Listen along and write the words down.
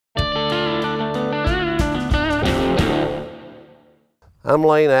I'm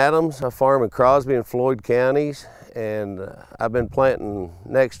Layne Adams. I farm in Crosby and Floyd counties, and I've been planting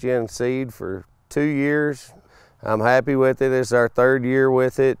next-gen seed for 2 years. I'm happy with it. This is our 3rd year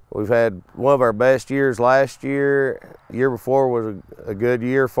with it. We've had one of our best years last year. The year before was a good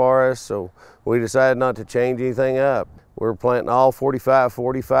year for us, so we decided not to change anything up. We're planting all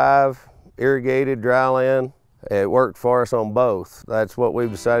 45-45, irrigated dry land. It worked for us on both. That's what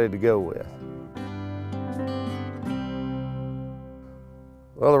we've decided to go with.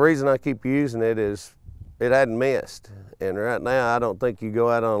 Well, the reason I keep using it is it hadn't missed. And right now, I don't think you go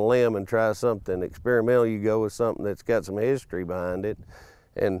out on a limb and try something experimental. You go with something that's got some history behind it.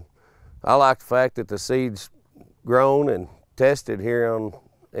 And I like the fact that the seed's grown and tested here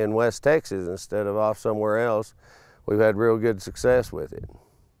in West Texas instead of off somewhere else. We've had real good success with it.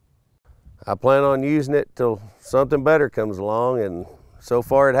 I plan on using it till something better comes along, and so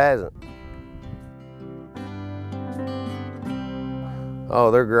far it hasn't. Oh,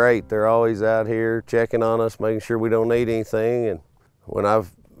 they're great. They're always out here checking on us, making sure we don't need anything. And when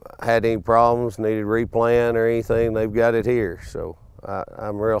I've had any problems, needed replant or anything, they've got it here. So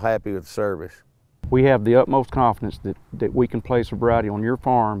I'm real happy with the service. We have the utmost confidence that we can place a variety on your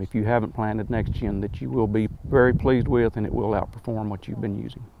farm if you haven't planted next gen that you will be very pleased with, and it will outperform what you've been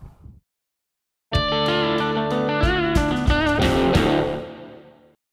using.